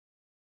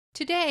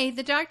Today,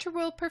 the doctor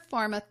will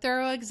perform a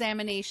thorough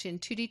examination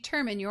to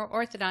determine your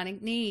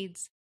orthodontic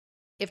needs.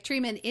 If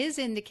treatment is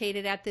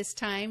indicated at this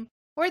time,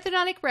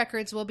 orthodontic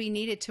records will be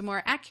needed to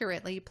more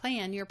accurately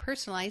plan your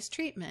personalized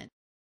treatment.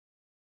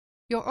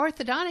 Your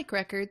orthodontic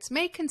records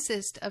may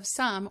consist of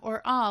some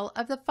or all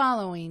of the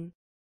following.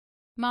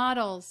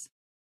 Models.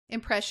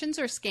 Impressions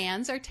or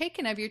scans are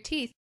taken of your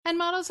teeth, and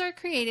models are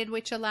created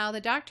which allow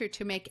the doctor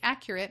to make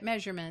accurate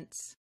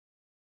measurements.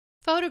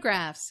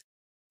 Photographs.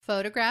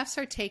 Photographs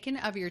are taken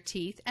of your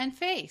teeth and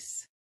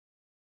face.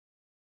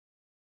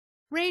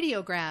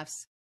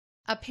 Radiographs.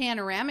 A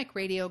panoramic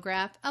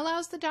radiograph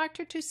allows the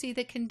doctor to see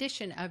the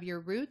condition of your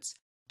roots,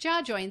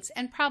 jaw joints,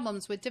 and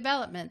problems with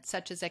development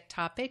such as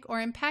ectopic or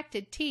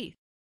impacted teeth.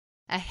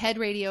 A head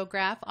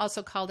radiograph,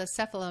 also called a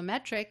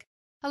cephalometric,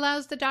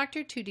 allows the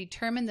doctor to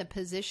determine the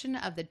position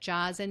of the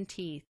jaws and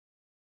teeth.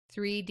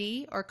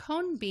 3D or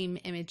cone beam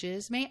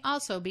images may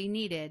also be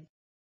needed.